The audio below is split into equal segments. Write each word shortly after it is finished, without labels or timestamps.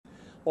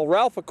Well,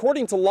 Ralph,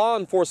 according to law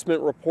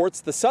enforcement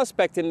reports, the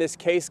suspect in this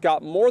case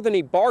got more than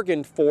he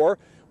bargained for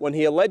when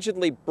he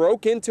allegedly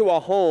broke into a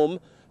home.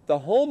 The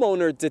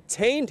homeowner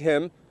detained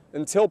him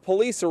until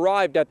police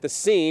arrived at the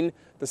scene.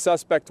 The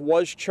suspect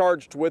was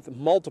charged with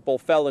multiple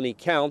felony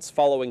counts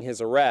following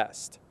his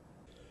arrest.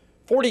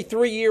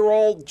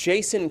 43-year-old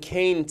Jason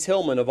Kane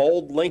Tillman of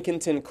Old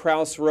Lincolnton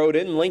Krause Road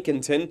in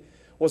Lincolnton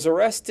was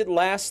arrested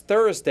last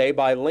Thursday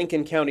by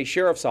Lincoln County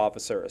Sheriff's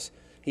officers.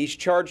 He's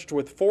charged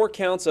with 4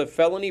 counts of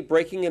felony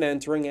breaking and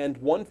entering and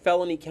 1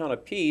 felony count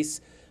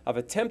apiece of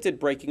attempted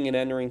breaking and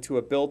entering to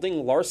a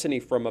building, larceny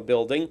from a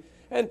building,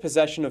 and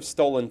possession of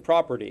stolen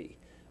property.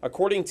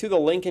 According to the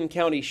Lincoln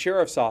County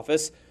Sheriff's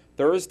Office,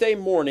 Thursday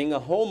morning, a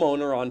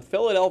homeowner on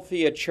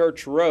Philadelphia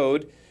Church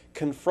Road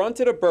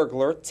confronted a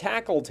burglar,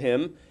 tackled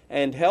him,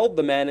 and held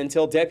the man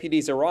until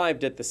deputies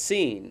arrived at the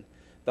scene.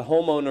 The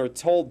homeowner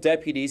told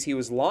deputies he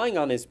was lying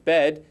on his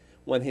bed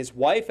when his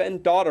wife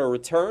and daughter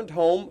returned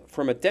home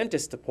from a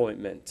dentist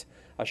appointment.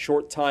 A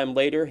short time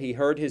later, he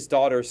heard his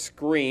daughter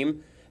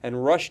scream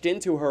and rushed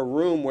into her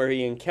room where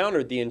he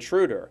encountered the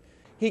intruder.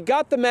 He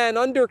got the man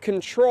under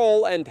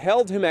control and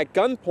held him at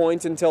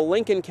gunpoint until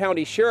Lincoln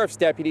County Sheriff's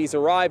deputies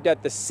arrived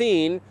at the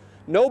scene.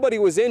 Nobody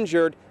was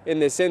injured in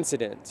this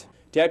incident.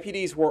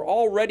 Deputies were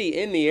already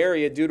in the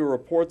area due to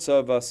reports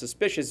of a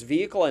suspicious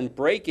vehicle and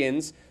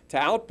break-ins to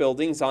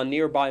outbuildings on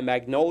nearby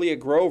Magnolia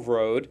Grove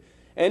Road.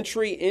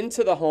 Entry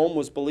into the home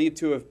was believed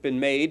to have been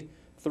made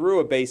through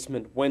a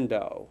basement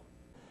window.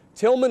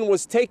 Tillman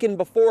was taken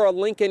before a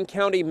Lincoln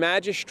County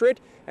magistrate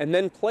and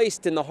then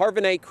placed in the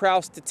Harvin A.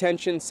 Krause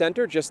Detention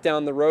Center just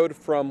down the road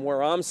from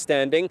where I'm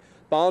standing.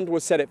 Bond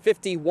was set at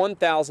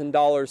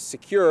 $51,000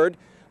 secured.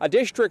 A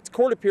district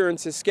court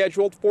appearance is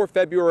scheduled for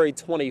February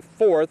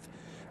 24th.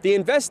 The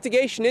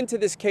investigation into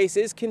this case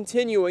is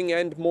continuing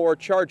and more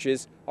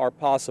charges are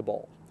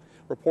possible.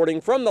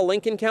 Reporting from the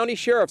Lincoln County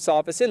Sheriff's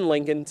Office in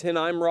Lincolnton,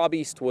 I'm Rob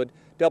Eastwood,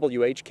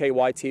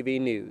 WHKY-TV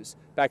News.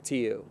 Back to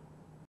you.